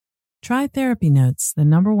Try Therapy Notes, the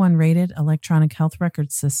 #1 rated electronic health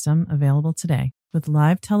record system available today. With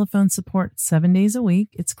live telephone support 7 days a week,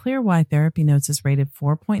 it's clear why Therapy Notes is rated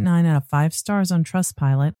 4.9 out of 5 stars on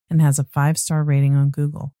Trustpilot and has a 5-star rating on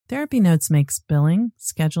Google. Therapy Notes makes billing,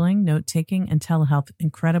 scheduling, note-taking, and telehealth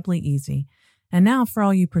incredibly easy. And now, for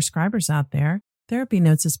all you prescribers out there, Therapy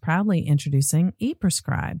Notes is proudly introducing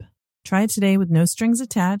ePrescribe. Try it today with no strings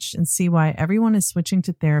attached and see why everyone is switching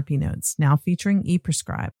to Therapy Notes, now featuring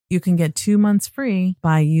ePrescribe. You can get 2 months free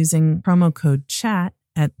by using promo code CHAT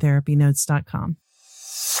at therapynotes.com.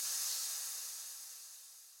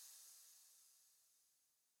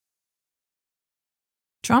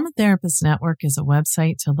 Trauma Therapist Network is a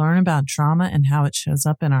website to learn about trauma and how it shows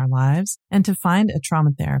up in our lives and to find a trauma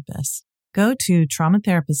therapist. Go to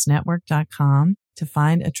traumatherapistnetwork.com to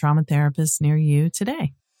find a trauma therapist near you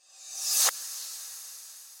today.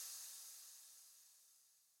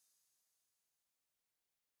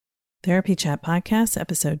 Therapy Chat Podcast,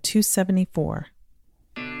 episode 274.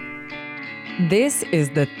 This is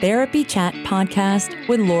the Therapy Chat Podcast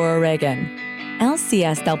with Laura Reagan,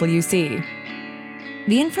 LCSWC.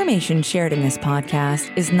 The information shared in this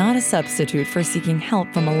podcast is not a substitute for seeking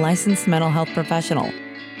help from a licensed mental health professional.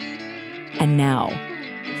 And now,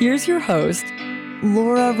 here's your host,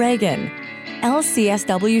 Laura Reagan,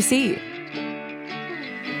 LCSWC.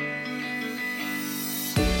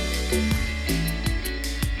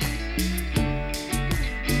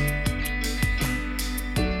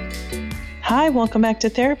 Hi, welcome back to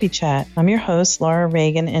Therapy Chat. I'm your host, Laura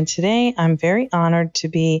Reagan, and today I'm very honored to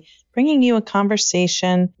be bringing you a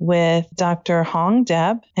conversation with Dr. Huong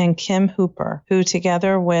Diep and Kim Hooper, who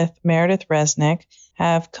together with Meredith Resnick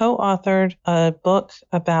have co-authored a book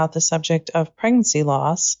about the subject of pregnancy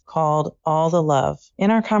loss called All the Love.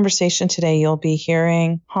 In our conversation today, you'll be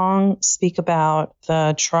hearing Huong speak about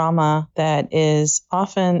the trauma that is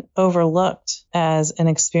often overlooked as an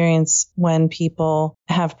experience when people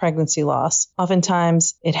have pregnancy loss.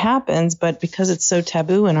 Oftentimes it happens, but because it's so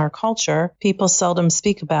taboo in our culture, people seldom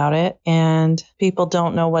speak about it and people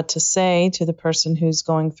don't know what to say to the person who's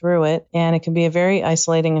going through it. And it can be a very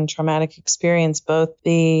isolating and traumatic experience, both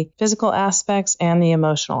the physical aspects and the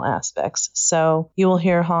emotional aspects. So you will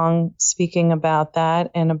hear Huong speaking about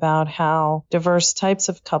that and about how diverse types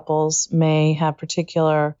of couples may have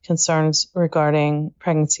particular concerns regarding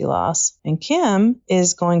pregnancy loss. And Kim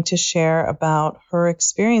is going to share about her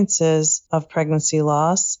experiences of pregnancy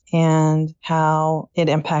loss and how it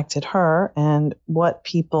impacted her and what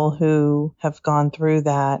people who have gone through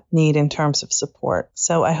that need in terms of support.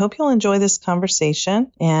 So I hope you'll enjoy this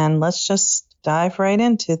conversation, and let's just dive right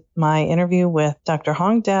into my interview with Dr.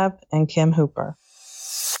 Huong Diep and Kim Hooper.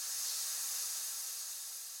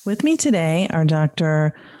 With me today are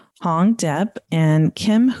Dr. Huong Diep and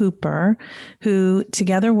Kim Hooper, who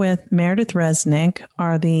together with Meredith Resnick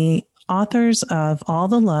are the authors of All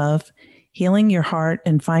the Love, Healing Your Heart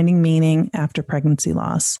and Finding Meaning After Pregnancy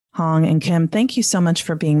Loss. Huong and Kim, thank you so much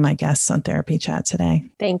for being my guests on Therapy Chat today.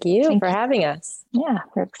 Thank you for having us. Yeah,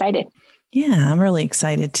 we're excited. Yeah, I'm really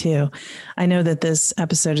excited too. I know that this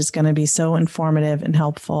episode is going to be so informative and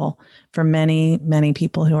helpful for many, many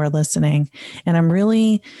people who are listening. And I'm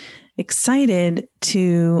really excited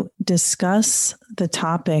to discuss the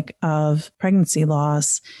topic of pregnancy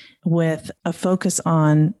loss with a focus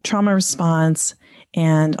on trauma response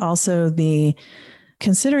and also the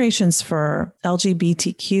considerations for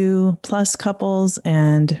LGBTQ plus couples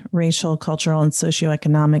and racial, cultural, and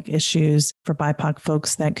socioeconomic issues for BIPOC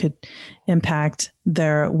folks that could impact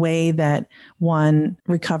their way that one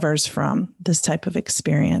recovers from this type of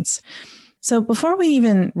experience. So before we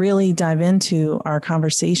even really dive into our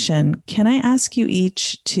conversation, can I ask you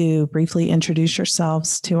each to briefly introduce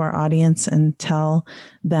yourselves to our audience and tell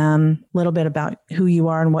them a little bit about who you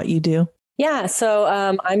are and what you do? Yeah, so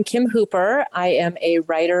I'm Kim Hooper. I am a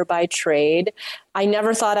writer by trade. I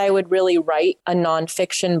never thought I would really write a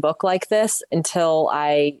nonfiction book like this until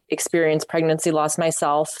I experienced pregnancy loss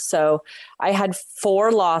myself. So I had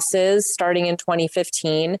 4 losses starting in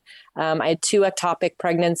 2015. I had 2 ectopic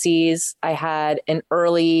pregnancies. I had an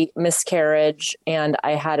early miscarriage, and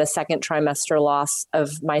I had a second trimester loss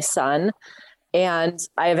of my son. And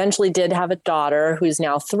I eventually did have a daughter who's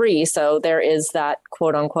now 3. So there is that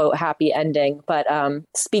quote unquote happy ending. But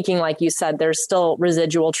speaking like you said, there's still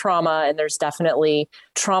residual trauma, and there's definitely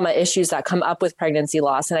trauma issues that come up with pregnancy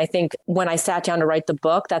loss. And I think when I sat down to write the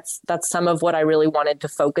book, that's some of what I really wanted to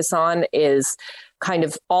focus on, is kind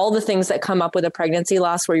of all the things that come up with a pregnancy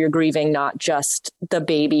loss, where you're grieving not just the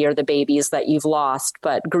baby or the babies that you've lost,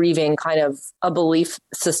 but grieving kind of a belief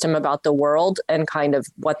system about the world and kind of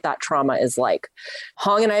what that trauma is like.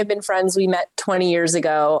 Huong and I have been friends. We met 20 years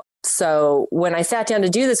ago. So when I sat down to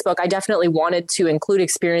do this book, I definitely wanted to include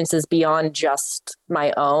experiences beyond just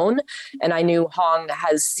my own. And I knew Huong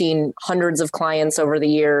has seen hundreds of clients over the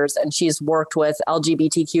years, and she's worked with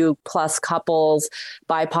LGBTQ plus couples,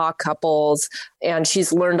 BIPOC couples, and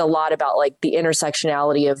she's learned a lot about like the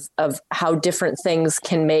intersectionality of how different things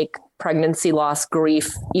can make pregnancy loss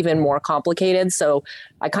grief even more complicated. So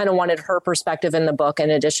I kind of wanted her perspective in the book in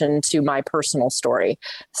addition to my personal story.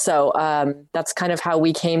 So that's kind of how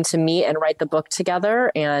we came to meet and write the book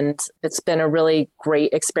together. And it's been a really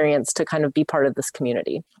great experience to kind of be part of this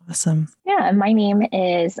community. Awesome. Yeah, my name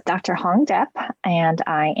is Dr. Huong Diep, and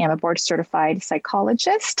I am a board certified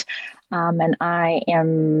psychologist. And I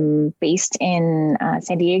am based in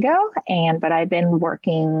San Diego, but I've been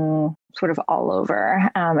working sort of all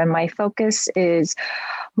over. And my focus is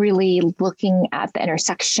really looking at the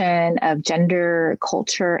intersection of gender,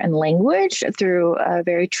 culture, and language through a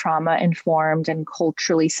very trauma-informed and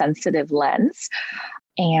culturally sensitive lens.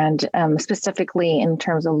 And specifically in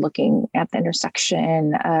terms of looking at the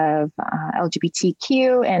intersection of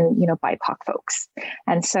LGBTQ and, BIPOC folks.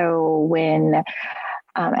 And so when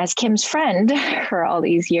as Kim's friend for all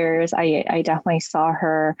these years, I definitely saw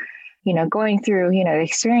her, going through,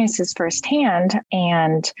 experiences firsthand.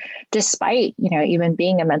 And despite, even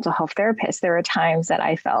being a mental health therapist, there were times that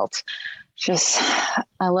I felt just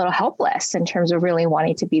a little helpless in terms of really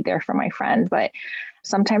wanting to be there for my friend, but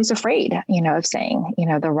sometimes afraid, of saying,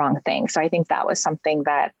 the wrong thing. So I think that was something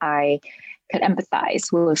that I could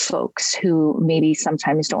empathize with folks who maybe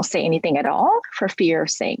sometimes don't say anything at all for fear of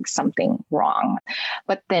saying something wrong.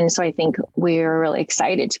 But then, so I think we're really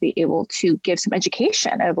excited to be able to give some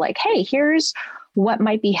education of like, hey, here's what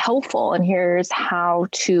might be helpful and here's how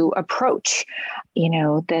to approach,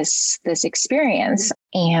 this experience.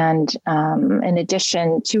 And in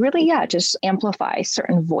addition to really, just amplify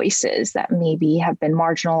certain voices that maybe have been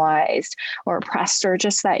marginalized or oppressed, or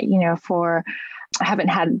just that, I haven't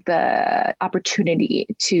had the opportunity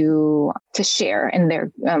to share in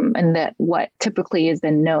their in that what typically has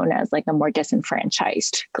been known as like a more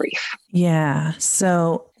disenfranchised grief. Yeah.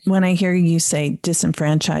 So when I hear you say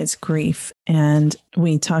disenfranchised grief, and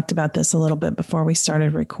we talked about this a little bit before we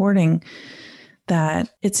started recording, that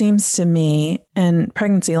it seems to me, and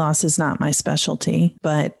pregnancy loss is not my specialty,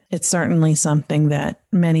 but it's certainly something that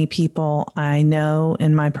many people I know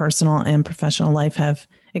in my personal and professional life have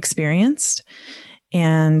experienced.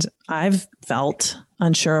 And I've felt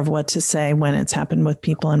unsure of what to say when it's happened with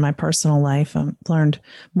people in my personal life. I've learned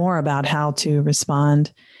more about how to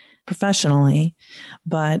respond professionally.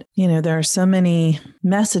 But, there are so many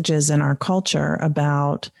messages in our culture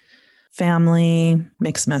about family,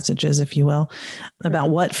 mixed messages, if you will,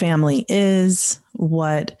 about what family is,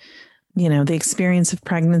 what, the experience of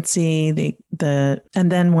pregnancy,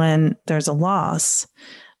 and then when there's a loss,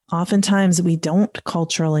 oftentimes we don't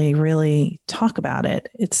culturally really talk about it.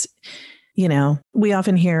 It's, we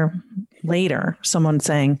often hear later someone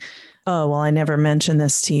saying, oh, well, I never mentioned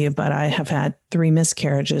this to you, but I have had 3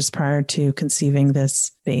 miscarriages prior to conceiving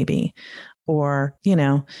this baby. Or,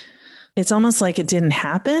 it's almost like it didn't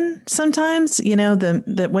happen sometimes,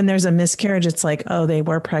 that when there's a miscarriage, it's like, oh, they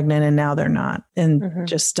were pregnant and now they're not, and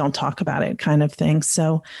just don't talk about it kind of thing.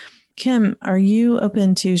 So Kim, are you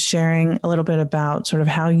open to sharing a little bit about sort of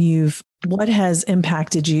what has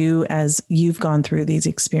impacted you as you've gone through these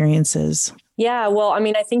experiences? Yeah, well,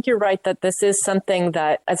 I think you're right that this is something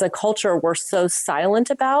that as a culture we're so silent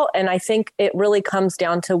about. And I think it really comes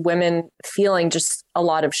down to women feeling just a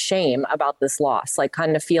lot of shame about this loss, like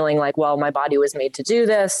kind of feeling like, well, my body was made to do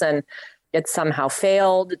this and it somehow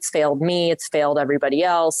failed. It's failed me. It's failed everybody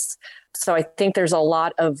else. So I think there's a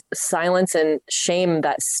lot of silence and shame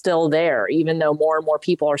that's still there, even though more and more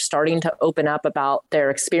people are starting to open up about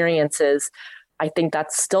their experiences. I think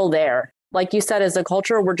that's still there. Like you said, as a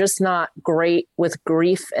culture, we're just not great with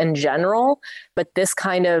grief in general. But this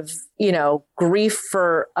kind of, grief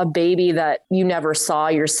for a baby that you never saw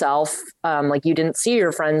yourself, like you didn't see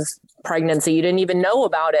your friend's pregnancy, you didn't even know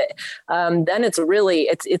about it. Then it's really,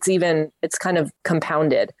 it's kind of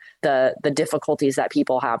compounded the difficulties that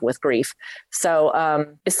people have with grief.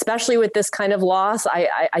 So especially with this kind of loss,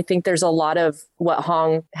 I think there's a lot of what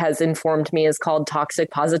Huong has informed me is called toxic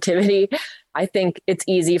positivity. I think it's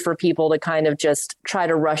easy for people to kind of just try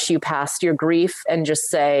to rush you past your grief and just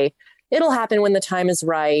say, it'll happen when the time is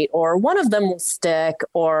right, or one of them will stick,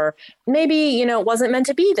 or maybe, it wasn't meant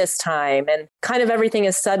to be this time. And kind of everything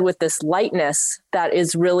is said with this lightness that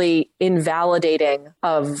is really invalidating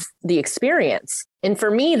of the experience. And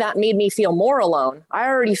for me, that made me feel more alone. I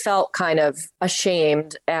already felt kind of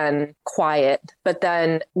ashamed and quiet. But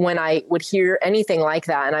then when I would hear anything like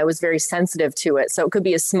that, and I was very sensitive to it. So it could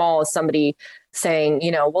be as small as somebody saying,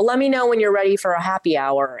 well, let me know when you're ready for a happy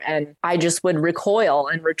hour. And I just would recoil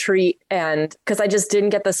and retreat. And because I just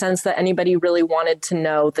didn't get the sense that anybody really wanted to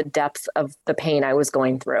know the depth of the pain I was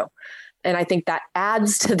going through. And I think that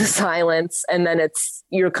adds to the silence. And then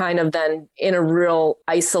you're kind of then in a real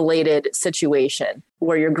isolated situation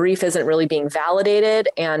where your grief isn't really being validated.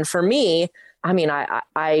 And for me, I mean,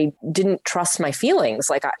 I didn't trust my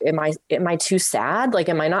feelings. Like, am I too sad? Like,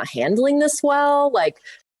 am I not handling this well? Like,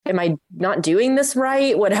 am I not doing this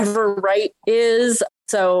right? Whatever right is.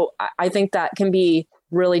 So I think that can be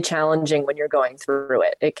really challenging when you're going through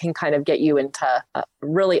it. It can kind of get you into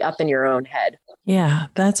really up in your own head. Yeah,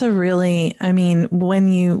 that's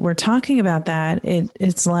when you were talking about that,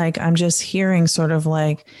 it's like I'm just hearing sort of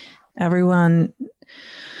like everyone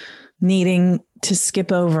needing to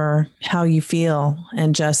skip over how you feel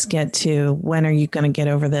and just get to when are you going to get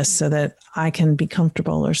over this so that I can be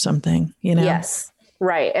comfortable or something, Yes.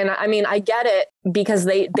 Right. And I mean, I get it because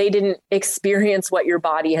they didn't experience what your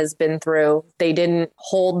body has been through. They didn't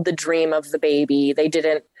hold the dream of the baby.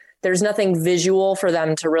 There's nothing visual for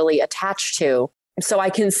them to really attach to. So I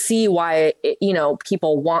can see why,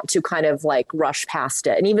 people want to kind of like rush past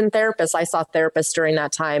it. And even therapists, I saw therapists during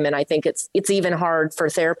that time. And I think it's even hard for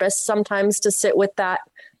therapists sometimes to sit with that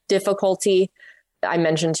difficulty. I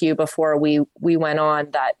mentioned to you before we went on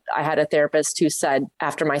that I had a therapist who said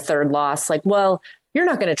after my third loss, like, well, you're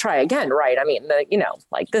not going to try again, right? I mean,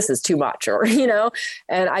 like this is too much or,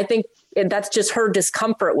 and I think that's just her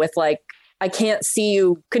discomfort with like, I can't see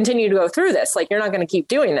you continue to go through this. Like, you're not going to keep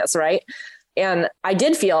doing this, right? And I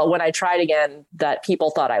did feel when I tried again that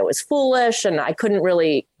people thought I was foolish and I couldn't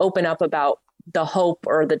really open up about the hope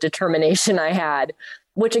or the determination I had,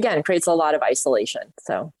 which again creates a lot of isolation.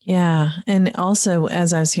 So, yeah. And also,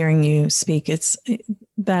 as I was hearing you speak, it's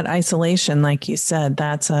that isolation, like you said,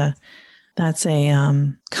 that's a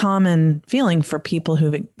common feeling for people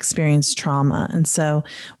who've experienced trauma. And so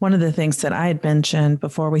one of the things that I had mentioned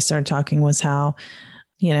before we started talking was how,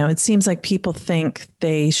 it seems like people think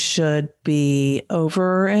they should be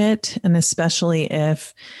over it. And especially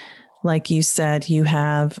if, like you said, you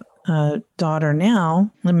have a daughter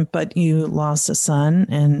now, but you lost a son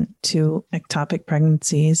and 2 ectopic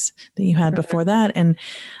pregnancies that you had before that.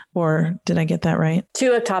 Or did I get that right?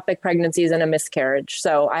 2 ectopic pregnancies and a miscarriage.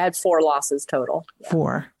 So I had 4 losses total.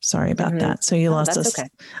 4. Sorry about that. So you lost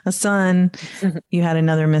a son, you had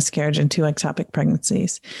another miscarriage and 2 ectopic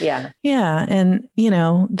pregnancies. Yeah. Yeah. And,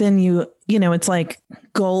 then it's like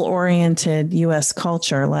goal-oriented U.S.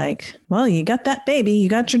 culture. Like, well, you got that baby, you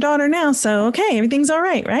got your daughter now. So, okay, everything's all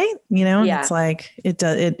right. Right. And it's like, it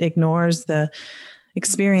ignores the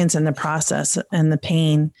experience and the process and the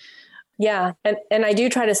pain. Yeah. And I do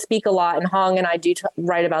try to speak a lot, and Huong and I do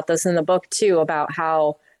write about this in the book too, about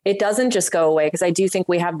how it doesn't just go away. Because I do think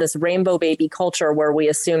we have this rainbow baby culture where we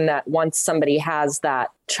assume that once somebody has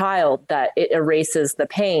that child, that it erases the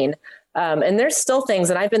pain. And there's still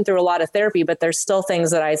things, and I've been through a lot of therapy, but there's still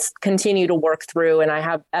things that I continue to work through. And I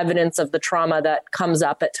have evidence of the trauma that comes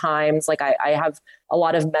up at times. Like I have a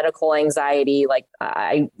lot of medical anxiety. Like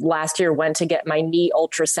I last year went to get my knee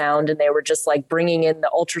ultrasound and they were just like bringing in the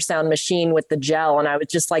ultrasound machine with the gel. And I was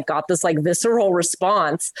just like, got this like visceral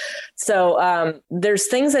response. So there's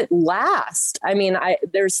things that last. I mean,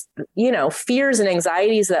 there's, fears and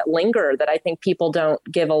anxieties that linger that I think people don't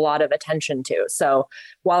give a lot of attention to. So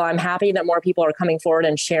while I'm happy that more people are coming forward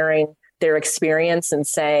and sharing their experience and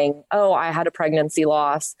saying, oh, I had a pregnancy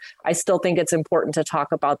loss, I still think it's important to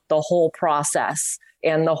talk about the whole process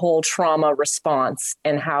and the whole trauma response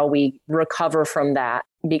and how we recover from that.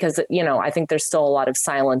 Because, I think there's still a lot of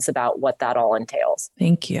silence about what that all entails.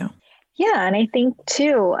 Thank you. Yeah. And I think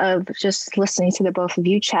too, of just listening to the both of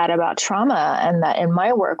you chat about trauma, and that in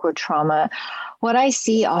my work with trauma, what I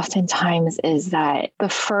see oftentimes is that the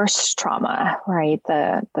first trauma, right?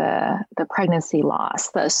 The pregnancy loss,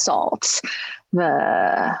 the assault,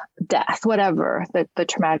 the death, whatever the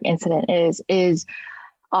traumatic incident is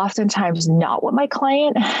oftentimes not what my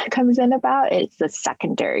client comes in about. It's the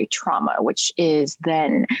secondary trauma, which is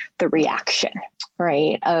then the reaction,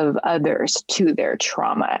 right, of others to their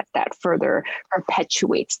trauma that further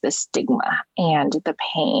perpetuates the stigma and the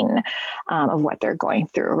pain of what they're going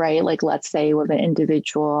through, right? Like, let's say with an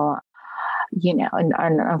individual, and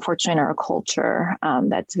unfortunately in our culture,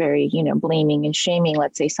 that's very, blaming and shaming.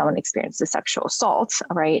 Let's say someone experienced a sexual assault,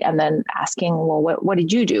 right? And then asking, well, what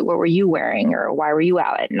did you do? What were you wearing? Or why were you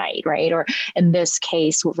out at night, right? Or in this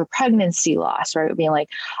case with a pregnancy loss, right? Being like,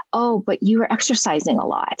 oh, but you were exercising a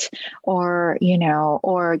lot. Or,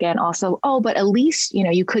 or again, also, oh, but at least,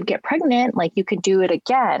 you could get pregnant, like you could do it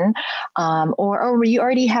again. Or you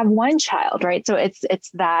already have one child, right? So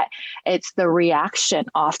it's the reaction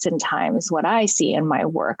oftentimes what I see in my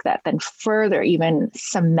work that then further even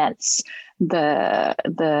cements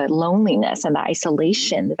the loneliness and the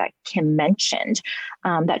isolation that Kim mentioned,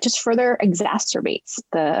 that just further exacerbates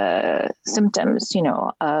the symptoms,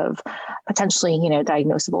 of potentially,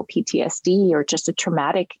 diagnosable PTSD or just a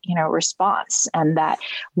traumatic, response. And that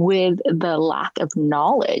with the lack of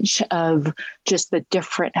knowledge of just the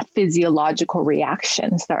different physiological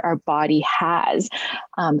reactions that our body has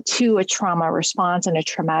to a trauma response and a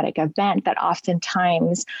traumatic event, that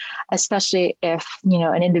oftentimes, especially if,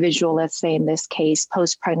 an individual, let's say in this case,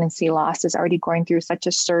 post-pregnancy loss is already going through such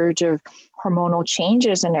a surge of hormonal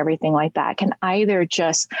changes and everything like that, can either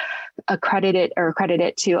just accredit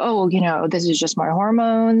it to, oh, this is just my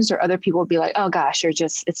hormones, or other people will be like, oh gosh, it's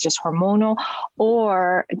just hormonal,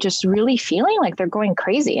 or just really feeling like they're going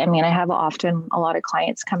crazy. I mean, I have often a lot of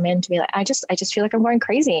clients come in to be like, I just feel like I'm going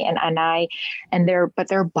crazy. But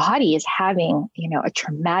their body is having, a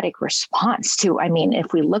traumatic response to, I mean,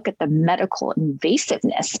 if we look at the medical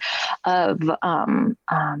invasiveness of,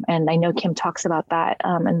 and I know Kim talks about that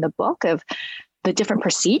in the book, of the different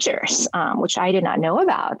procedures, which I did not know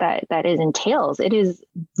about, that it entails. It is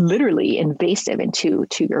literally invasive into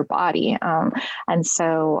your body. And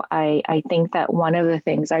so I think that one of the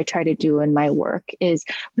things I try to do in my work is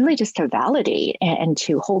really just to validate and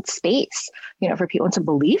to hold space, for people, to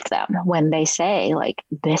believe them when they say like,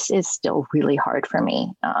 this is still really hard for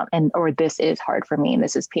me, or this is hard for me, and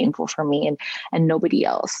this is painful for me, and nobody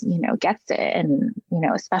else, gets it. And,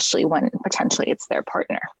 especially when potentially it's their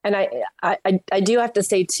partner. And I do have to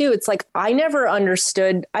say too, it's like, I never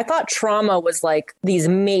understood. I thought trauma was like these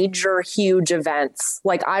major, huge events.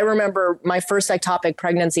 Like I remember my first ectopic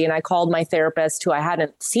pregnancy, and I called my therapist, who I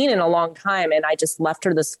hadn't seen in a long time. And I just left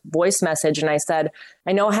her this voice message. And I said,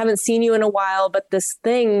 I know I haven't seen you in a while, but this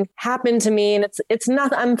thing happened to me, and it's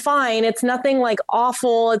not, I'm fine. It's nothing like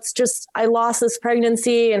awful. It's just, I lost this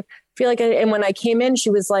pregnancy and feel like, and when I came in, she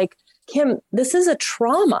was like, Kim, this is a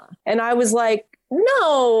trauma. And I was like,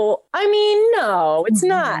 no, it's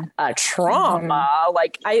not a trauma.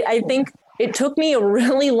 Like, I think it took me a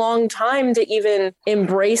really long time to even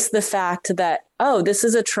embrace the fact that, oh, this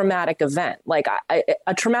is a traumatic event. Like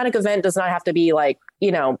a traumatic event does not have to be like,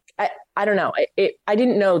 I don't know. I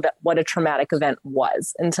didn't know that what a traumatic event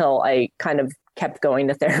was until I kind of kept going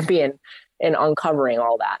to therapy and uncovering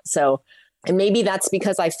all that. So, and maybe that's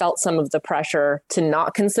because I felt some of the pressure to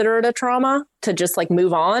not consider it a trauma, to just like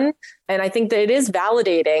move on. And I think that it is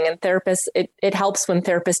validating, and therapists, it helps when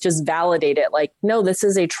therapists just validate it. Like, no, this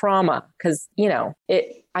is a trauma. Cause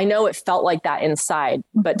I know it felt like that inside,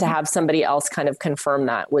 but to have somebody else kind of confirm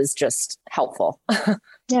that was just helpful.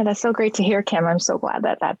 Yeah, that's so great to hear, Kim. I'm so glad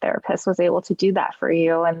that therapist was able to do that for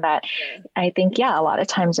you. And that I think, a lot of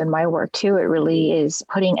times in my work too, it really is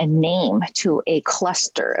putting a name to a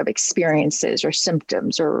cluster of experiences or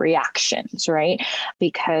symptoms or reactions, right?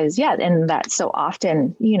 Because and that so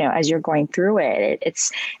often, as you're going through it,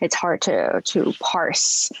 it's hard to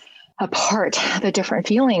parse apart the different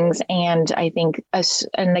feelings. And I think,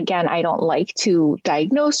 and again, I don't like to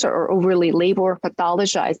diagnose or overly label or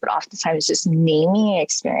pathologize, but oftentimes just naming an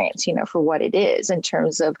experience, for what it is in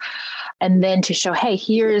terms of, and then to show, hey,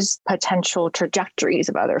 here's potential trajectories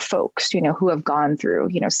of other folks, who have gone through,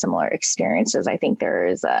 similar experiences. I think there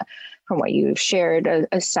is from what you've shared,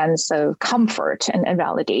 a sense of comfort and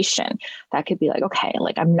validation that could be like, okay,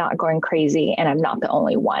 like I'm not going crazy, and I'm not the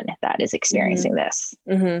only one that is experiencing this.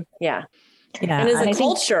 Mm-hmm. Yeah. And as a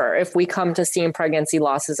culture, if we come to seeing pregnancy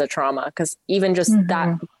loss as a trauma, because even just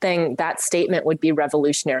that statement would be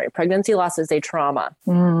revolutionary. Pregnancy loss is a trauma.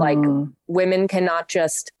 Like women cannot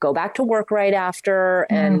just go back to work right after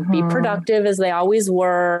and be productive as they always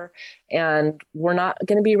were. And we're not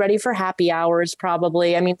going to be ready for happy hours,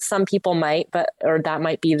 probably. I mean, some people might, or that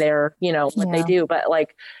might be their, what they do. But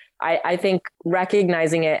like, I think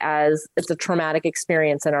recognizing it as it's a traumatic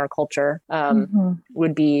experience in our culture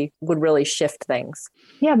would really shift things.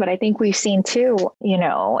 Yeah, but I think we've seen too,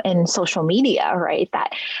 in social media, right,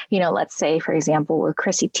 that, let's say, for example, with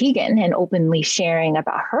Chrissy Teigen and openly sharing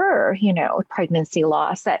about her, pregnancy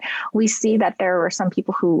loss, that we see that there were some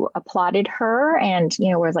people who applauded her and,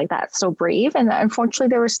 was like, that's so brave. And unfortunately,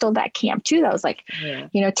 there was still that camp too that was like,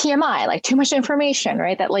 TMI, like too much information,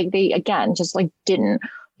 right? That like they, again, just like didn't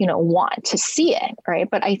want to see it. Right.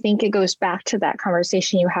 But I think it goes back to that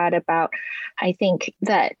conversation you had about, I think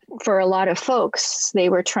that for a lot of folks, they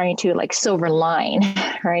were trying to like silver line,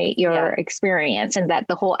 right, your experience, and that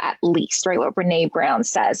the whole at least, right, what Brene Brown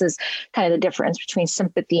says is kind of the difference between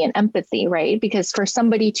sympathy and empathy, right? Because for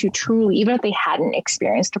somebody to truly, even if they hadn't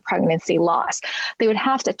experienced a pregnancy loss, they would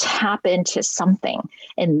have to tap into something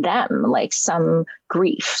in them, like some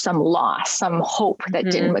grief, some loss, some hope that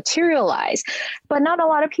didn't materialize. But not a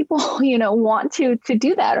lot of people, want to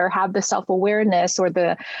do that or have the self-awareness or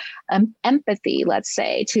the empathy, let's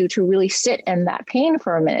say, to really sit in that pain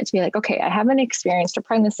for a minute, to be like, okay, I haven't experienced a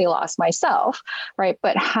pregnancy loss myself, right?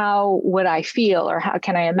 But how would I feel, or how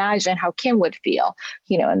can I imagine how Kim would feel,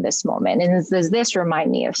 in this moment? And does this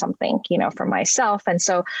remind me of something, for myself? And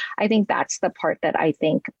so I think that's the part that I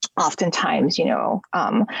think oftentimes,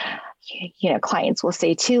 clients will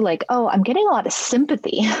say too, like, oh, I'm getting a lot of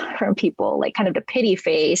sympathy from people, like kind of the pity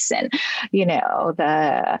face and,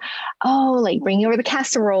 like bringing over the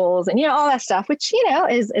casseroles and, all that stuff, which,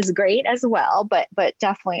 is great as well. But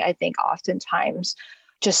definitely, I think oftentimes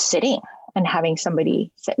just sitting and having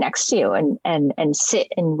somebody sit next to you and sit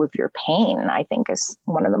in with your pain, I think is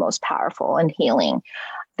one of the most powerful and healing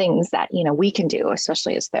things that, we can do,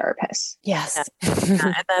 especially as therapists. Yes.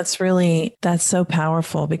 And that's so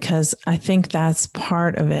powerful, because I think that's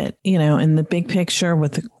part of it, in the big picture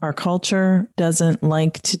with our culture doesn't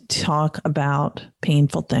like to talk about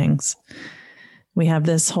painful things. We have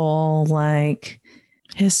this whole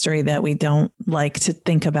history that we don't like to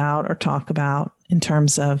think about or talk about in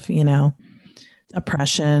terms of,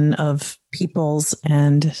 oppression of peoples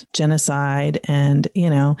and genocide. And,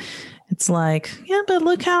 it's like, yeah, but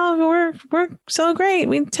look how we're so great.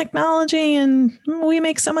 We technology and we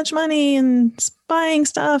make so much money and buying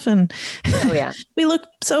stuff and we look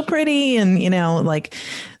so pretty and,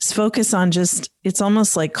 focus on it's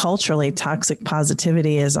almost like culturally toxic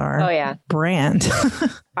positivity is our brand.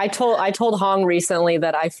 I told Huong recently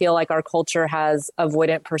that I feel like our culture has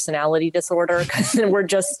avoidant personality disorder, because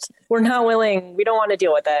we're not willing. We don't want to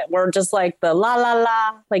deal with it. We're just like the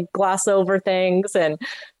like gloss over things. And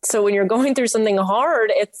so when you're going through something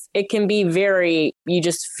hard, it can be you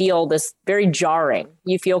just feel this very jarring.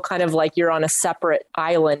 You feel kind of like you're on a separate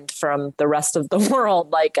island from the rest of the world.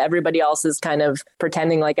 Like everybody else is kind of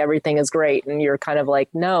pretending like everything is great. And you're kind of like,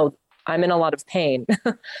 no, I'm in a lot of pain.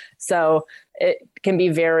 So it can be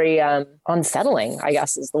very unsettling, I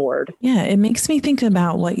guess is the word. Yeah, it makes me think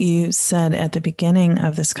about what you said at the beginning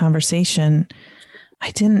of this conversation.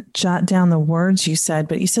 I didn't jot down the words you said,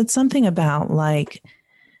 but you said something about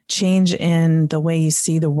change in the way you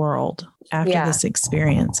see the world after this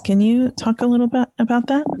experience. Can you talk a little bit about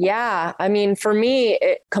that? Yeah. I mean, for me,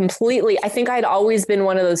 I think I'd always been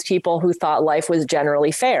one of those people who thought life was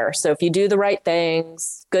generally fair. So if you do the right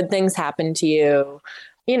things, good things happen to you.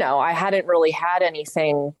 I hadn't really had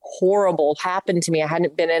anything horrible happen to me. I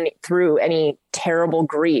hadn't been through any terrible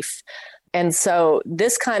grief. And so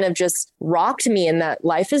this kind of just rocked me in that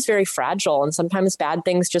life is very fragile and sometimes bad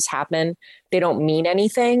things just happen. They don't mean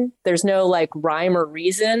anything. There's no rhyme or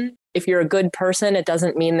reason. If you're a good person, it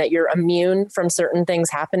doesn't mean that you're immune from certain things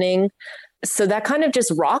happening. So that kind of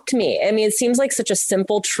just rocked me. I mean, it seems like such a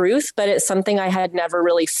simple truth, but it's something I had never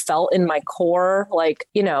really felt in my core.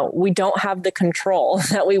 We don't have the control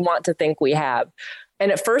that we want to think we have.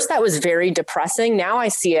 And at first that was very depressing. Now I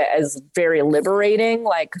see it as very liberating.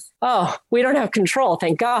 Oh, we don't have control.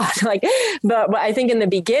 Thank God. But I think in the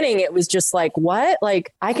beginning it was just what?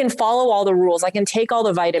 I can follow all the rules. I can take all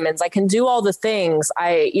the vitamins. I can do all the things.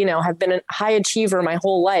 I, have been a high achiever my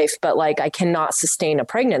whole life, but I cannot sustain a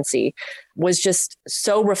pregnancy. Was just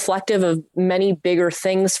so reflective of many bigger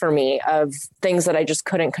things for me, of things that I just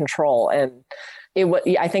couldn't control. And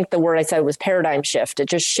I think the word I said was paradigm shift. It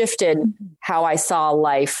just shifted how I saw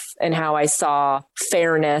life and how I saw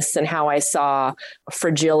fairness and how I saw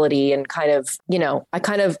fragility and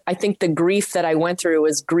I think the grief that I went through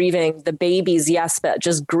was grieving the babies. Yes. But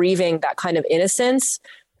just grieving that kind of innocence,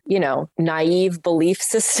 naive belief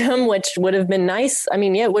system, which would have been nice. I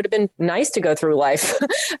mean, it would have been nice to go through life,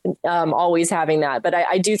 always having that. But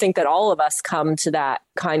I do think that all of us come to that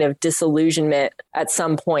kind of disillusionment at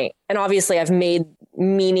some point. And obviously I've made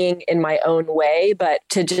meaning in my own way, but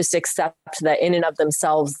to just accept that in and of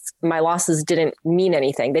themselves, my losses didn't mean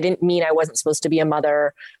anything. They didn't mean I wasn't supposed to be a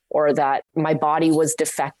mother or that my body was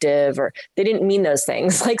defective, or they didn't mean those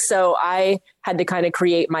things. Like, so I had to kind of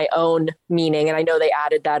create my own meaning. And I know they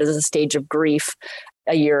added that as a stage of grief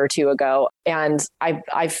a year or two ago. And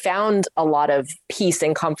I found a lot of peace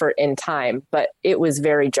and comfort in time, but it was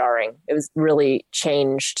very jarring. It was really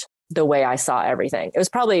changed the way I saw everything. It was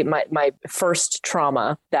probably my first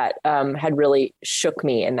trauma that had really shook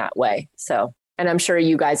me in that way. So, and I'm sure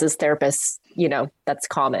you guys as therapists, that's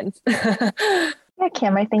common. Yeah,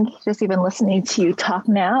 Kim, I think just even listening to you talk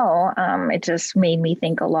now, it just made me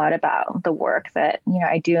think a lot about the work that,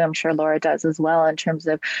 I do. I'm sure Laura does as well in terms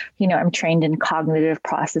of, I'm trained in cognitive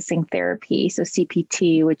processing therapy. So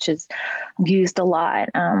CPT, which is used a lot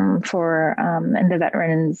for in the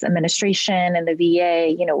Veterans Administration and the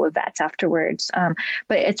VA, with vets afterwards.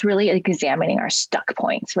 But it's really like examining our stuck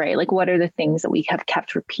points, right? Like what are the things that we have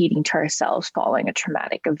kept repeating to ourselves following a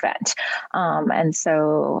traumatic event? And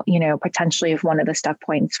so, potentially if one of the stuck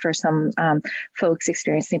points for some folks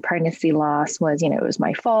experiencing pregnancy loss was, it was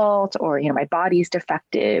my fault, or, my body's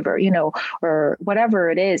defective, or, or whatever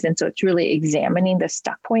it is. And so it's really examining the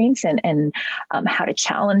stuck points and how to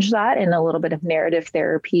challenge that in a little bit of narrative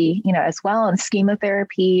therapy, as well, and schema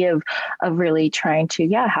therapy of really trying to,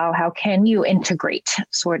 how can you integrate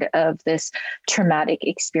sort of this traumatic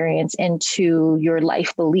experience into your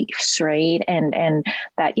life beliefs, right? And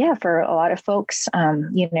that, for a lot of folks,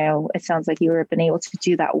 it sounds like you were been able to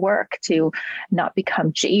do that work to not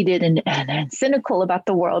become jaded and cynical about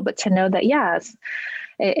the world, but to know that, yes,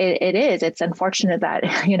 it's unfortunate that,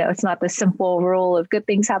 it's not the simple rule of good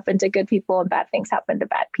things happen to good people and bad things happen to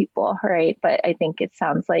bad people. Right. But I think it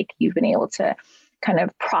sounds like you've been able to kind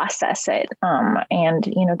of process it and,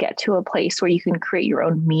 get to a place where you can create your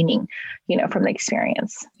own meaning, from the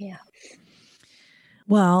experience. Yeah.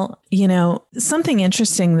 Well, something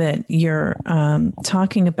interesting that you're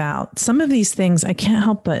talking about, some of these things I can't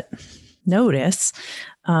help but notice.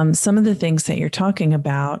 Some of the things that you're talking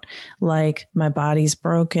about, like my body's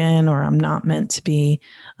broken or I'm not meant to be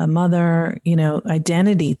a mother,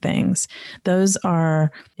 identity things. Those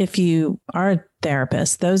are, if you are a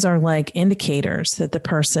therapist, those are like indicators that the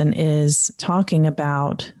person is talking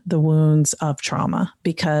about the wounds of trauma,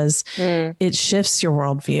 because it shifts your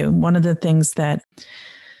worldview. One of the things that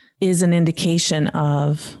is an indication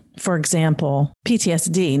of, for example,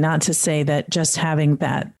 PTSD, not to say that just having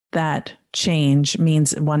that change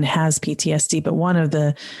means one has PTSD, but one of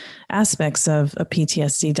the aspects of a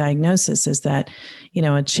PTSD diagnosis is that,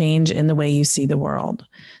 a change in the way you see the world.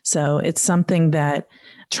 So it's something that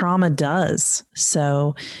trauma does.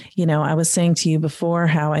 So, I was saying to you before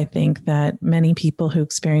how I think that many people who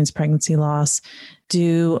experience pregnancy loss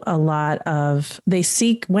do a lot of,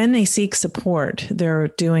 when they seek support, they're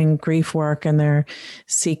doing grief work and they're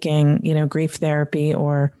seeking, grief therapy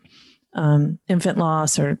or infant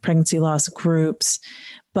loss or pregnancy loss groups.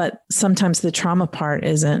 But sometimes the trauma part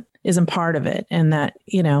isn't part of it. And that,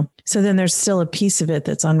 so then there's still a piece of it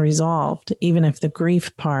that's unresolved, even if the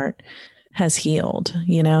grief part has healed,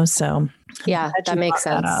 so. Yeah, that makes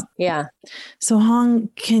sense. Yeah. So Huong,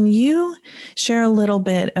 can you share a little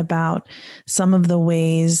bit about some of the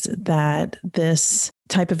ways that this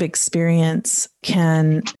type of experience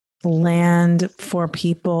can land for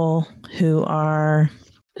people who are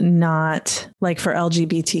not, like for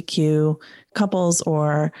LGBTQ couples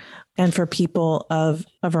and for people of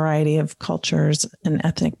a variety of cultures and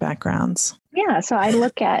ethnic backgrounds? Yeah, so I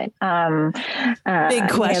look at big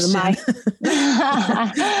question.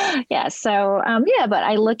 But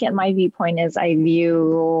I look at my viewpoint as I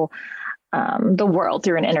view the world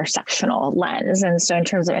through an intersectional lens. And so in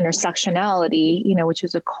terms of intersectionality, which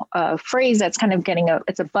is a phrase that's kind of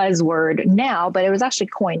it's a buzzword now, but it was actually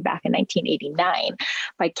coined back in 1989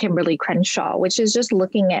 by Kimberly Crenshaw, which is just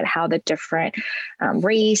looking at how the different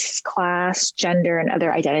race, class, gender, and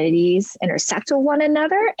other identities intersect with one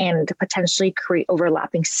another and to potentially create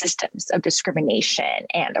overlapping systems of discrimination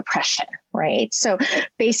and oppression, right? So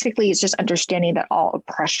basically, it's just understanding that all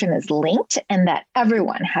oppression is linked and that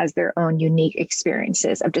everyone has their own unique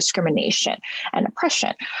experiences of discrimination and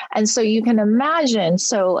oppression. And so you can imagine,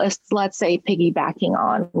 let's say piggybacking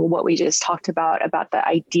on what we just talked about the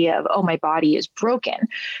idea of, oh, my body is broken.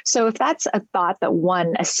 So if that's a thought that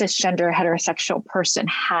a cisgender heterosexual person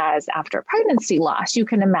has after pregnancy loss, you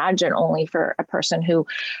can imagine only for a person who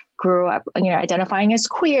grew up, identifying as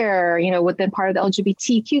queer, within part of the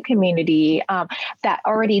LGBTQ community,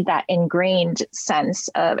 that ingrained sense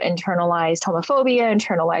of internalized homophobia,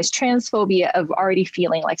 internalized transphobia of already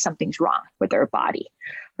feeling like something's wrong with their body,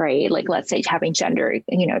 right? Like, let's say having gender,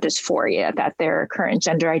 dysphoria, that their current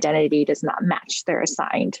gender identity does not match their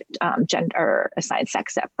assigned gender or assigned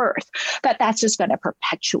sex at birth, that's just going to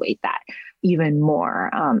perpetuate that even more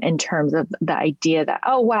in terms of the idea that,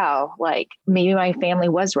 oh, wow, like maybe my family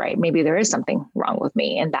was right. Maybe there is something wrong with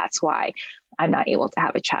me. And that's why I'm not able to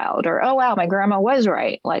have a child. Or, oh, wow, my grandma was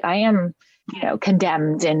right. Like I am,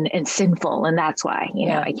 condemned and sinful. And that's why,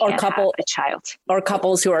 I can't have a child. Or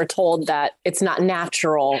couples who are told that it's not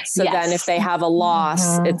natural. So then if they have a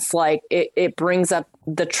loss, it's like it brings up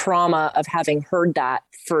the trauma of having heard that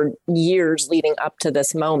for years leading up to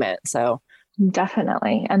this moment. So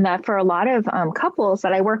definitely. And that for a lot of couples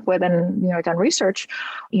that I work with and, done research,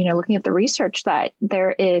 looking at the research, that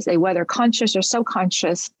there is a, whether conscious or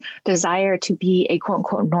subconscious, desire to be a quote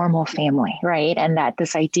unquote normal family, right? And that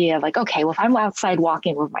this idea of like, okay, well, if I'm outside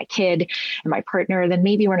walking with my kid and my partner, then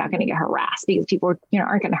maybe we're not going to get harassed because people,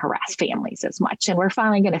 aren't going to harass families as much. And we're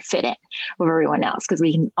finally going to fit in with everyone else because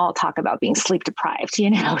we can all talk about being sleep deprived,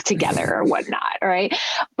 together or whatnot, right?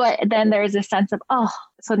 But then there's a sense of, oh,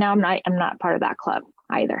 so now I'm not part of that club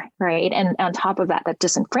either, right? And on top of that, that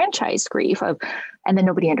disenfranchised grief of, and then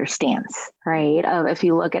nobody understands, right? If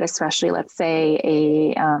you look at, especially, let's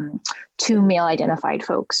say two male identified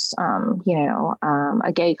folks,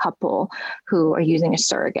 a gay couple who are using a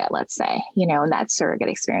surrogate, let's say, and that surrogate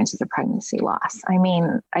experiences a pregnancy loss. I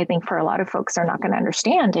mean, I think for a lot of folks, they're not going to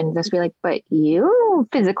understand and just be like, but you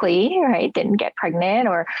physically, right, didn't get pregnant,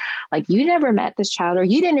 or like you never met this child, or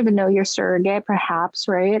you didn't even know your surrogate, perhaps,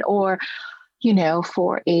 right? Or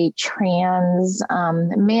for a trans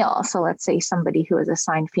male. So let's say somebody who is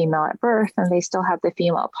assigned female at birth and they still have the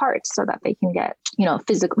female parts so that they can get,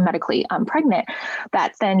 physically, medically pregnant,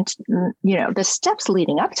 that then, the steps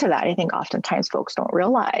leading up to that, I think oftentimes folks don't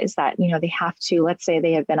realize that, they have to, let's say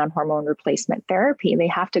they have been on hormone replacement therapy, they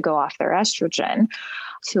have to go off their estrogen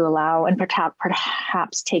to allow, and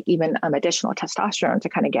perhaps take even additional testosterone to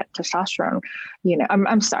kind of get testosterone,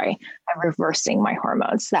 I'm sorry, I'm reversing my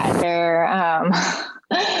hormones, that they're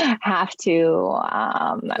have to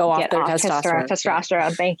go off their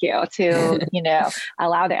testosterone. Thank you. To,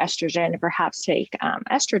 allow the estrogen to perhaps take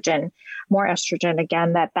more estrogen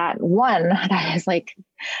again, that one that is like,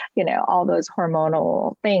 all those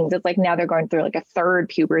hormonal things. It's like now they're going through like a third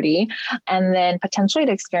puberty and then potentially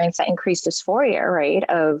to experience that increased dysphoria, right?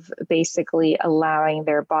 Of basically allowing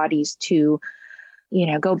their bodies to,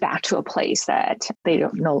 go back to a place that they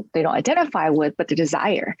don't identify with, but the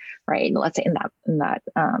desire, right? Let's say in that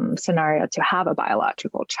scenario to have a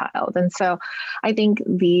biological child. And so I think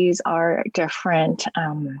these are different,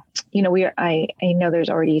 I know there's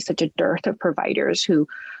already such a dearth of providers who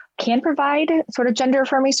can provide sort of gender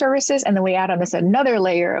affirming services. And then we add on this another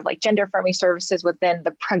layer of like gender affirming services within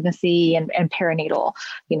the pregnancy and perinatal,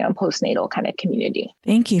 postnatal kind of community.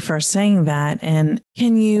 Thank you for saying that. And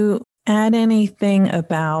can you add anything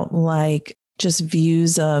about like just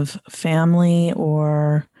views of family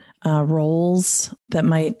or roles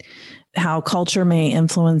that how culture may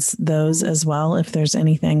influence those as well, if there's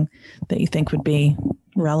anything that you think would be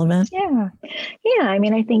relevant? Yeah. I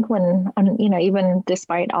mean, I think when, even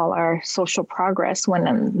despite all our social progress,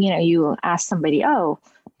 when, you ask somebody, oh,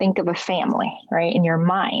 think of a family, right? In your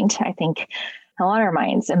mind, I think a lot of our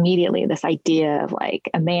minds immediately this idea of like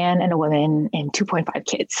a man and a woman and 2.5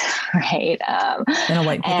 kids, right? And a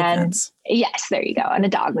white picket fence. Yes, there you go. And a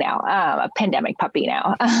dog now, a pandemic puppy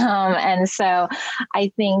now. And so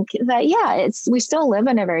I think that, we still live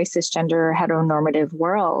in a very cisgender heteronormative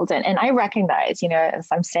world. And I recognize, as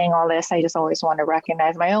I'm saying all this, I just always want to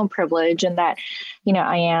recognize my own privilege and that,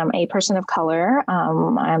 I am a person of color.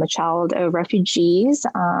 I am a child of refugees.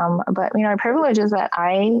 But, my privilege is that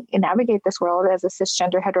I navigate this world as a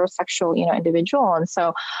cisgender heterosexual, individual. And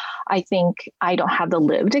so I think I don't have the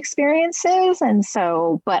lived experiences. And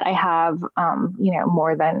so, but I have,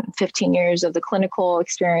 more than 15 years of the clinical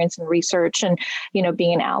experience and research and,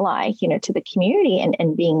 being an ally, to the community and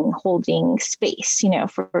holding space,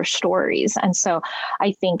 for stories. And so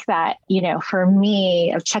I think that, for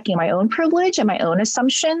me, of checking my own privilege and my own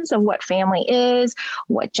assumptions of what family is,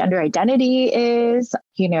 what gender identity is,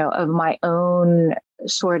 of my own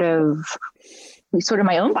sort of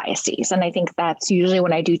my own biases. And I think that's usually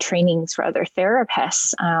when I do trainings for other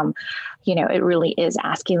therapists, it really is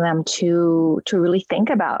asking them to really think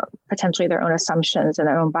about potentially their own assumptions and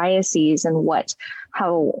their own biases and what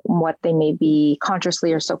they may be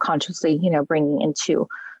consciously or subconsciously, bringing into,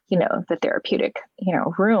 the therapeutic,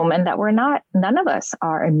 room, and that none of us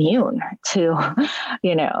are immune to,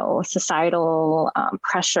 societal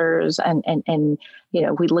pressures and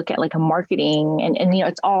we look at like a marketing and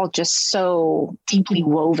it's all just so deeply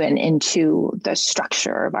woven into the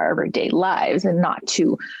structure of our everyday lives, and not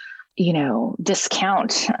to,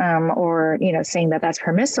 discount or, saying that that's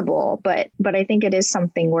permissible. But I think it is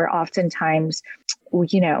something where oftentimes,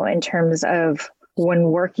 in terms of when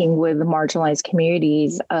working with marginalized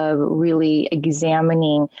communities, of really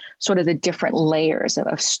examining sort of the different layers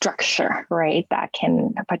of structure, right, that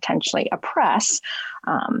can potentially oppress,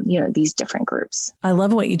 these different groups. I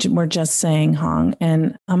love what you were just saying, Huong.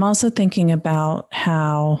 And I'm also thinking about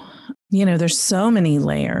how, there's so many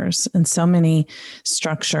layers and so many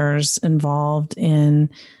structures involved in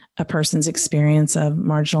a person's experience of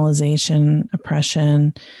marginalization,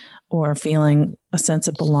 oppression, or feeling a sense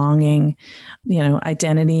of belonging,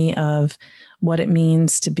 identity of what it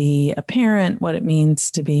means to be a parent, what it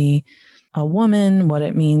means to be a woman, what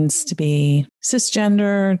it means to be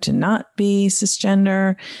cisgender, to not be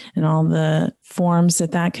cisgender, and all the forms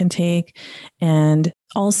that can take. And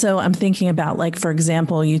also I'm thinking about, like, for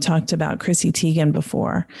example, you talked about Chrissy Teigen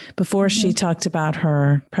before she talked about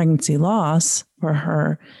her pregnancy loss,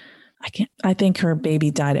 or I think her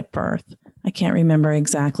baby died at birth. I can't remember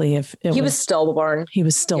exactly if he was stillborn. He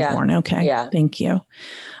was stillborn. Yeah. Okay. Yeah. Thank you.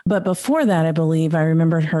 But before that, I believe I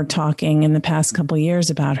remembered her talking in the past couple of years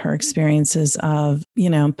about her experiences of,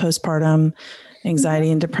 postpartum anxiety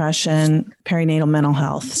and depression, perinatal mental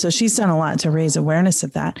health. So she's done a lot to raise awareness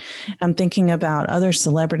of that. I'm thinking about other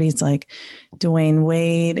celebrities like Dwayne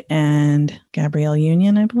Wade and Gabrielle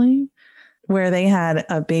Union, I believe, where they had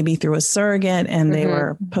a baby through a surrogate, and they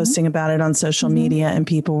were posting about it on social media, and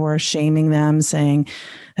people were shaming them, saying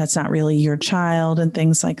that's not really your child and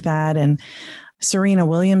things like that. And Serena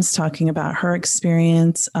Williams talking about her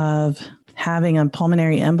experience of having a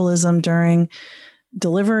pulmonary embolism during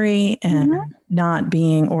delivery and not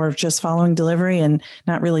being, or just following delivery and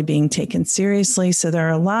not really being taken seriously. So there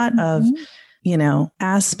are a lot of,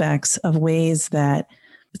 aspects of ways that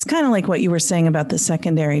it's kind of like what you were saying about the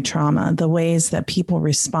secondary trauma, the ways that people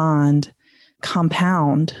respond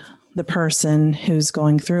compound the person who's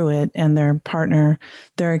going through it and their partner,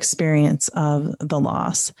 their experience of the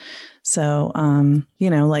loss. So,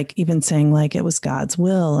 like even saying like it was God's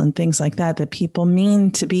will and things like that, that people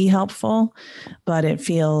mean to be helpful, but it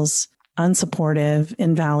feels unsupportive,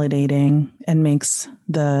 invalidating, and makes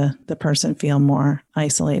the person feel more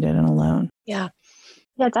isolated and alone. Yeah.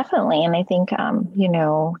 Yeah, definitely. And I think,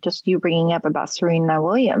 just you bringing up about Serena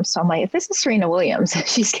Williams. So I'm like, if this is Serena Williams,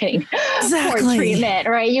 she's getting poor treatment,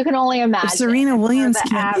 right? You can only imagine. If Serena Williams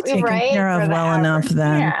can't be taken care of well enough,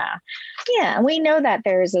 then. Yeah. And we know that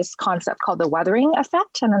there's this concept called the weathering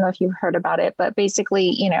effect. I don't know if you've heard about it, but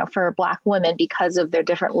basically, for Black women, because of their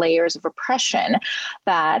different layers of oppression,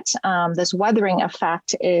 that this weathering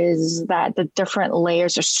effect is that the different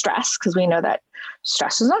layers of stress, because we know that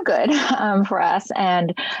stress is not good for us,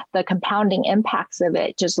 and the compounding impacts of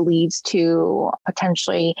it just leads to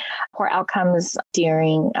potentially poor outcomes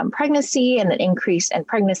during pregnancy, and an increase in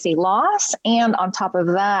pregnancy loss, and on top of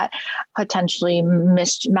that, potentially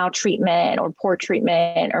maltreatment or poor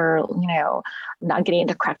treatment, or not getting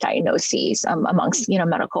into correct diagnoses amongst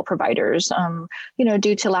medical providers,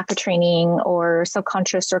 due to lack of training or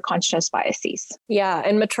subconscious or conscious biases. Yeah,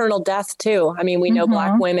 and maternal death too. I mean, we know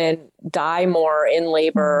Black women die more in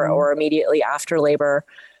labor or immediately after labor.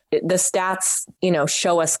 The stats,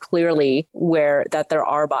 show us clearly that there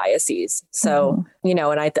are biases. So, and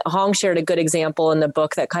Huong shared a good example in the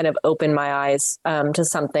book that kind of opened my eyes to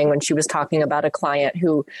something when she was talking about a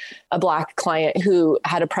Black client who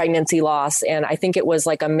had a pregnancy loss. And I think it was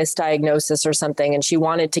like a misdiagnosis or something. And she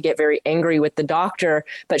wanted to get very angry with the doctor,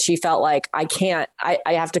 but she felt like I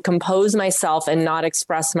have to compose myself and not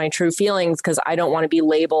express my true feelings because I don't want to be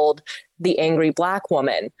labeled the angry Black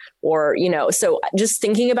woman, or, so just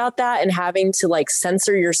thinking about that and having to like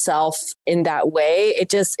censor yourself in that way,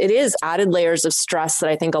 it is added layers of stress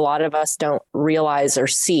that I think a lot of us don't realize or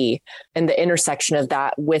see, and the intersection of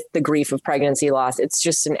that with the grief of pregnancy loss. It's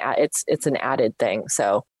just it's an added thing.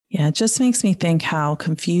 So yeah, it just makes me think how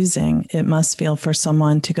confusing it must feel for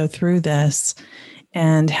someone to go through this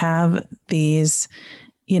and have these,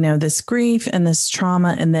 this grief and this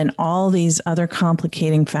trauma, and then all these other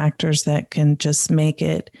complicating factors that can just make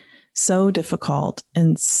it so difficult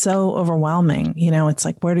and so overwhelming. It's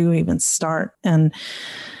like, where do you even start? And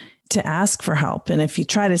to ask for help. And if you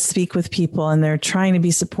try to speak with people and they're trying to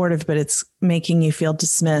be supportive, but it's making you feel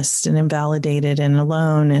dismissed and invalidated and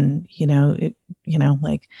alone, and,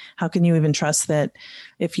 like, how can you even trust that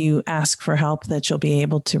if you ask for help that you'll be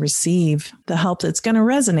able to receive the help that's going to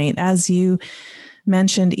resonate, as you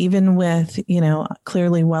mentioned, even with,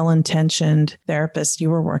 clearly well-intentioned therapist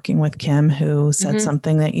you were working with, Kim, who said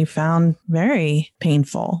something that you found very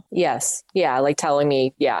painful. Yes. Yeah. Like telling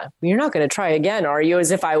me, you're not going to try again, are you?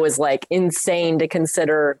 As if I was like insane to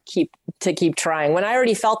consider keep trying, when I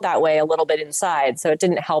already felt that way a little bit inside. So it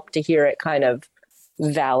didn't help to hear it kind of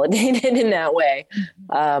validated in that way.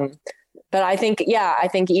 But I think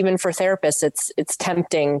even for therapists, it's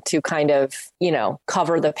tempting to kind of,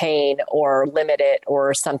 cover the pain or limit it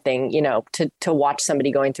or something, to watch somebody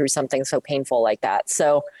going through something so painful like that.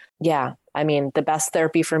 So, yeah, I mean, the best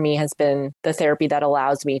therapy for me has been the therapy that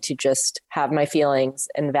allows me to just have my feelings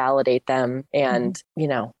and validate them. And,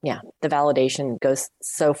 the validation goes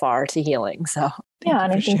so far to healing. So. Yeah.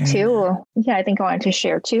 And I think too, I think I wanted to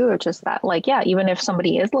share too, just that, like, even if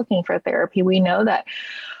somebody is looking for therapy, we know that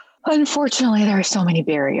unfortunately, there are so many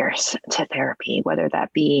barriers to therapy, whether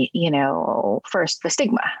that be, first the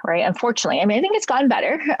stigma, right? Unfortunately, I mean, I think it's gotten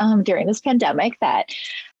better during this pandemic that,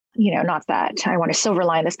 not that I want to silver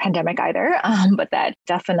line this pandemic either, but that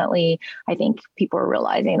definitely, I think people are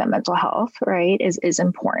realizing that mental health, right, is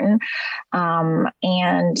important.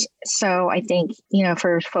 And so I think,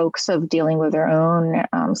 for folks of dealing with their own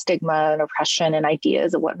stigma and oppression and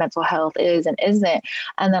ideas of what mental health is and isn't.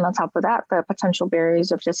 And then on top of that, the potential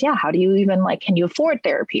barriers of just, how do you even can you afford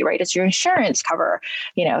therapy, right? Does your insurance cover,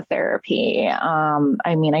 therapy?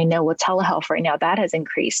 I mean, I know with telehealth right now that has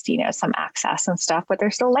increased, some access and stuff, but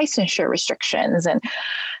there's still licensure restrictions and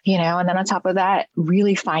then on top of that,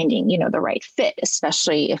 really finding, the right fit,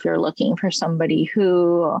 especially if you're looking for somebody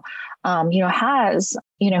who, has,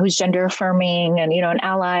 who's gender affirming and, an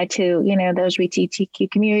ally to, the LGBTQ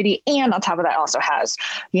community. And on top of that also has,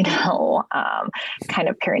 kind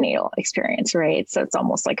of perinatal experience, right? So it's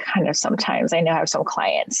almost like kind of sometimes I know I have some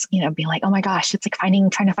clients, being like, oh my gosh, it's like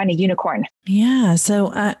trying to find a unicorn. Yeah.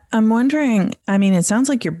 So I'm wondering, I mean, it sounds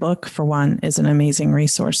like your book, for one, is an amazing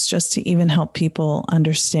resource just to even help people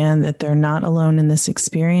understand that they're not alone in this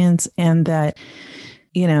experience and that,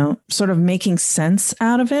 sort of making sense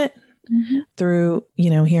out of it. Through,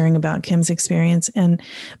 hearing about Kim's experience.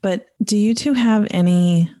 But do you two have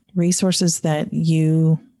any resources that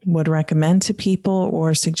you would recommend to people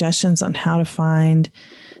or suggestions on how to find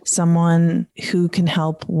someone who can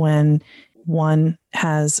help when one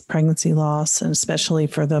has pregnancy loss, and especially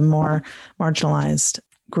for the more marginalized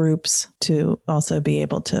groups to also be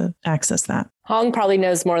able to access that? Huong probably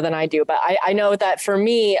knows more than I do, but I know that for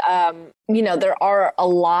me, there are a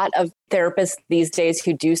lot of therapists these days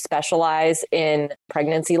who do specialize in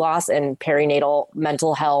pregnancy loss and perinatal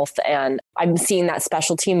mental health. And I'm seeing that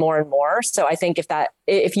specialty more and more. So I think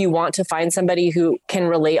if you want to find somebody who can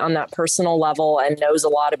relate on that personal level and knows a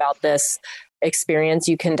lot about this experience,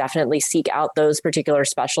 you can definitely seek out those particular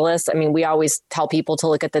specialists. I mean, we always tell people to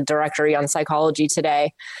look at the directory on Psychology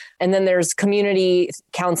Today. And then there's community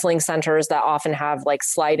counseling centers that often have like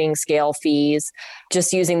sliding scale fees,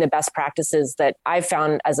 just using the best practices that I've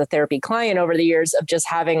found as a therapy client over the years of just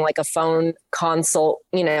having like a phone consult,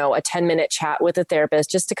 a 10-minute chat with a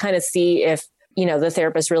therapist just to kind of see if the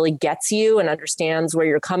therapist really gets you and understands where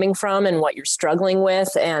you're coming from and what you're struggling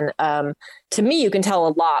with. And to me, you can tell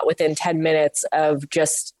a lot within 10 minutes of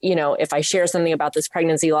just, if I share something about this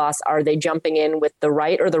pregnancy loss, are they jumping in with the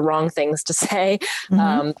right or the wrong things to say?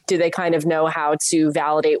 Do they kind of know how to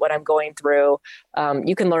validate what I'm going through?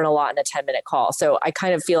 You can learn a lot in a 10-minute call. So I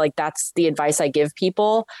kind of feel like that's the advice I give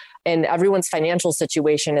people. And everyone's financial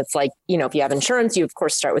situation, it's like, if you have insurance, you of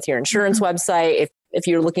course start with your insurance website. If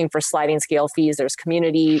you're looking for sliding scale fees, there's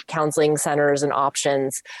community counseling centers and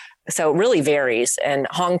options. So it really varies. And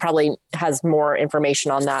Huong probably has more information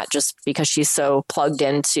on that just because she's so plugged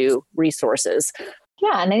into resources.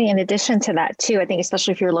 Yeah. And in addition to that, too, I think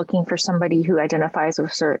especially if you're looking for somebody who identifies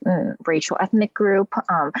with a certain racial ethnic group,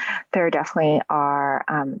 there definitely are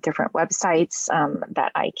different websites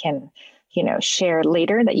that I can share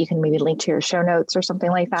later that you can maybe link to your show notes or something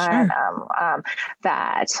like that,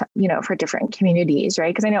 that, for different communities,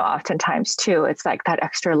 right? Because I know oftentimes too, it's like that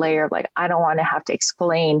extra layer of like, I don't want to have to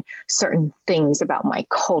explain certain things about my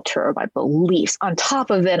culture or my beliefs on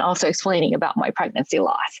top of then also explaining about my pregnancy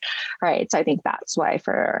loss, right? So I think that's why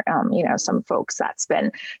for, some folks that's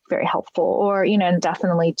been very helpful or, and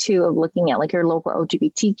definitely too of looking at like your local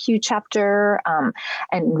LGBTQ chapter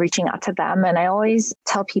and reaching out to them. And I always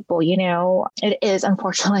tell people, it is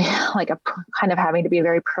unfortunately like a kind of having to be a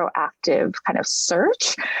very proactive kind of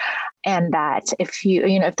search. And that if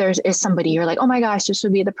if there is somebody you're like, oh my gosh, this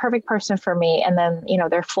would be the perfect person for me. And then,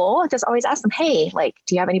 they're full, just always ask them, hey, like,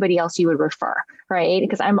 do you have anybody else you would refer? Right.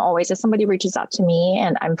 Because I'm always, if somebody reaches out to me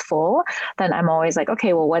and I'm full, then I'm always like,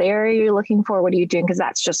 okay, well, what area are you looking for? What are you doing? Because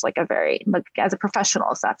that's just like as a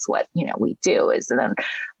professionals, that's what, we do is then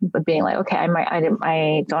being like, okay,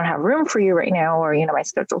 I don't have room for you right now, or, my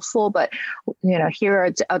schedule's full, but, here are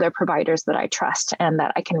other providers that I trust and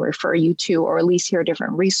that I can refer you to, or at least hear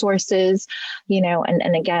different resources,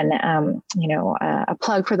 and again, a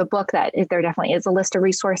plug for the book that there definitely is a list of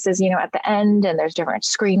resources, at the end, and there's different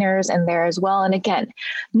screeners in there as well. And again,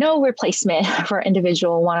 no replacement for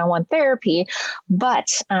individual one-on-one therapy,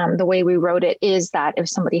 but the way we wrote it is that if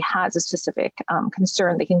somebody has a specific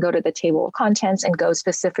concern, they can go to the table of contents and go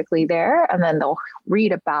specifically there, and then they'll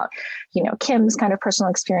read about, Kim's kind of personal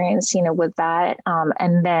experience, with that,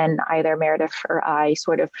 and then either Meredith or I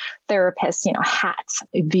sort of therapist, hat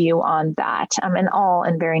view on that, and all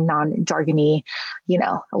in very non-jargony,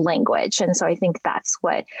 language. And so I think that's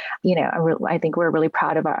what, I think we're really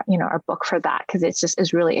proud of our book for that, because it's just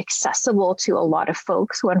is really accessible to a lot of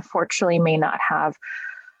folks who unfortunately may not have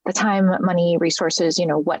the time, money, resources,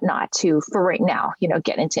 whatnot for right now,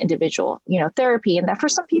 get into individual, therapy. And that for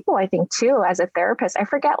some people, I think too, as a therapist, I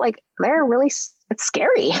forget, like, they're really, it's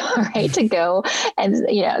scary, right? To go and,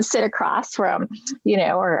 sit across from,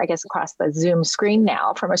 or I guess across the Zoom screen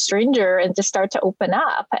now from a stranger and just start to open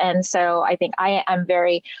up. And so I think I'm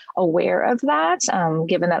very aware of that,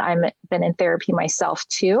 given that I've been in therapy myself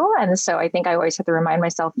too. And so I think I always have to remind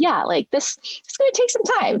myself, like this is going to take some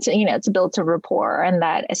time to, to build a rapport. And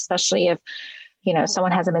that especially if,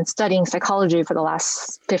 someone hasn't been studying psychology for the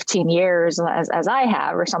last 15 years as I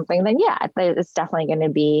have or something, then it's definitely going to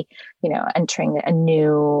be, entering a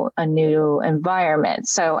new environment.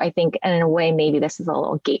 So I think in a way, maybe this is a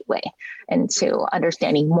little gateway into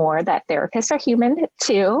understanding more that therapists are human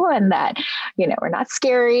too. And that, we're not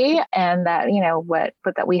scary, and that,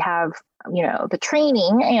 but that we have, the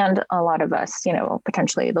training and a lot of us,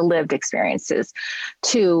 potentially the lived experiences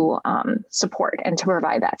to support and to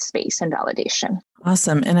provide that space and validation.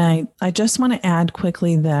 Awesome. And I just want to add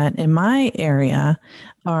quickly that in my area,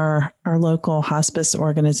 our local hospice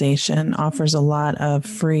organization offers a lot of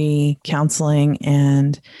free counseling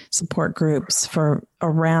and support groups for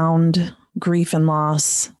around grief and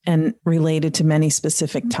loss and related to many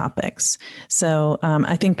specific topics. So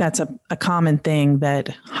I think that's a common thing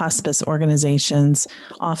that hospice organizations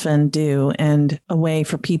often do, and a way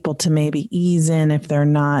for people to maybe ease in if they're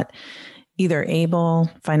not either able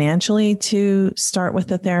financially to start with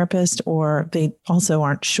a therapist, or they also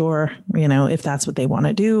aren't sure, if that's what they want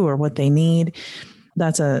to do or what they need.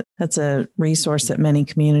 That's a resource that many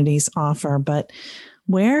communities offer. But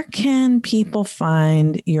where can people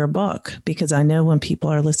find your book? Because I know when people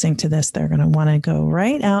are listening to this, they're going to want to go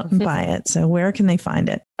right out and buy it. So where can they find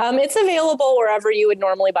it? It's available wherever you would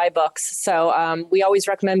normally buy books. So we always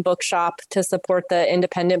recommend Bookshop to support the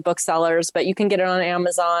independent booksellers, but you can get it on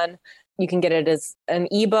Amazon. You can get it as an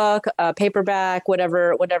ebook, a paperback,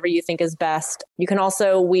 whatever you think is best. You can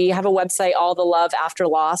also, we have a website,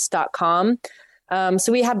 alltheloveafterloss.com.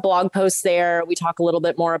 So we have blog posts there. We talk a little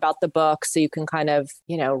bit more about the book, so you can kind of,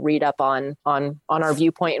 read up on our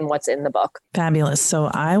viewpoint and what's in the book. Fabulous.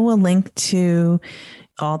 So I will link to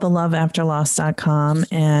alltheloveafterloss.com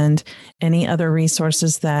and any other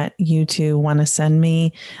resources that you two want to send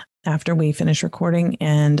me after we finish recording,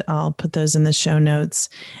 and I'll put those in the show notes.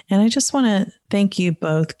 And I just want to thank you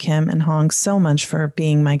both, Kim and Huong, so much for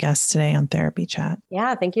being my guests today on Therapy Chat.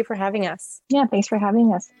 Yeah, thank you for having us. Yeah, thanks for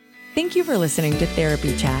having us. Thank you for listening to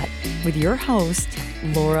Therapy Chat with your host,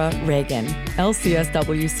 Laura Reagan,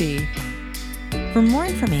 LCSWC. For more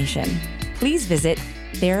information, please visit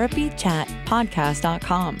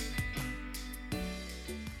therapychatpodcast.com.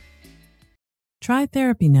 Try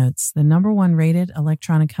Therapy Notes, the #1 rated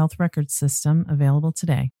electronic health record system, available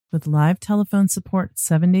today. With live telephone support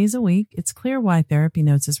 7 days a week, it's clear why Therapy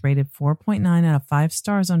Notes is rated 4.9 out of 5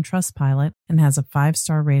 stars on Trustpilot and has a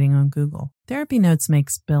 5-star rating on Google. Therapy Notes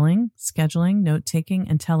makes billing, scheduling, note-taking,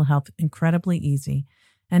 and telehealth incredibly easy.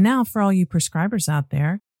 And now, for all you prescribers out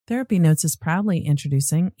there, Therapy Notes is proudly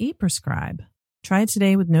introducing ePrescribe. Try it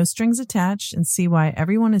today with no strings attached and see why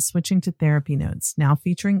everyone is switching to Therapy Notes, now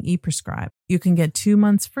featuring ePrescribe. You can get 2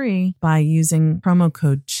 months free by using promo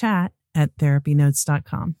code CHAT at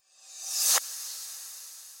therapynotes.com.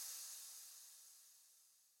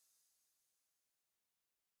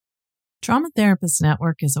 Trauma Therapist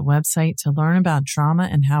Network is a website to learn about trauma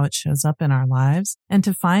and how it shows up in our lives, and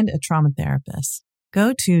to find a trauma therapist.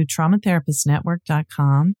 Go to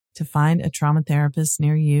traumatherapistnetwork.com to find a trauma therapist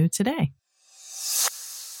near you today.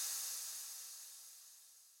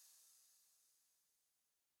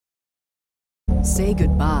 Say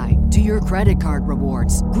goodbye to your credit card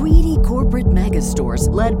rewards. Greedy corporate mega stores,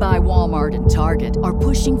 led by Walmart and Target, are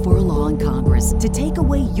pushing for a law in Congress to take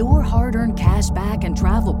away your hard-earned cash back and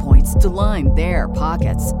travel points to line their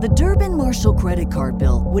pockets. The Durbin-Marshall credit card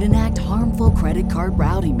bill would enact harmful credit card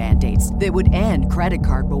routing mandates that would end credit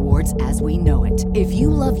card rewards as we know it. If you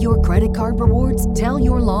love your credit card rewards, tell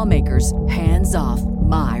your lawmakers, hands off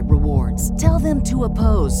my rewards. Tell them to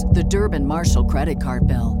oppose the Durbin-Marshall credit card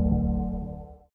bill.